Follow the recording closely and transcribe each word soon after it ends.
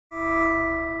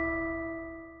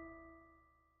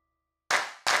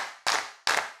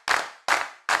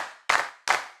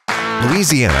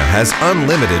Louisiana has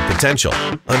unlimited potential.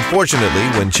 Unfortunately,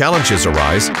 when challenges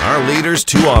arise, our leaders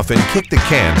too often kick the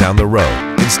can down the road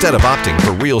instead of opting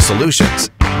for real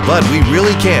solutions. But we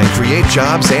really can create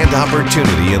jobs and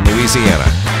opportunity in Louisiana.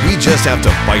 We just have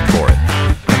to fight for it.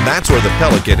 And that's where the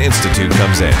Pelican Institute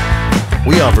comes in.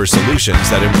 We offer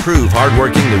solutions that improve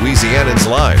hardworking Louisianans'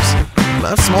 lives.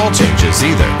 Not small changes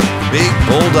either. Big,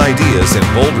 bold ideas and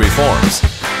bold reforms.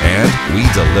 And we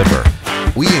deliver.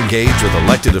 We engage with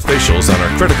elected officials on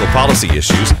our critical policy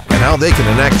issues and how they can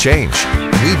enact change.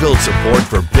 We build support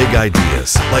for big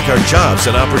ideas, like our jobs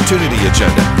and opportunity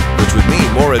agenda, which would mean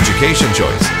more education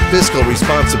choice, fiscal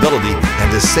responsibility, and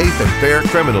a safe and fair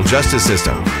criminal justice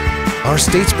system. Our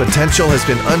state's potential has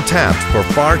been untapped for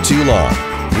far too long.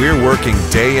 We're working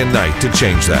day and night to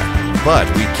change that, but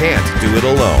we can't do it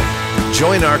alone.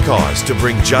 Join our cause to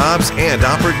bring jobs and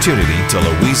opportunity to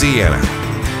Louisiana.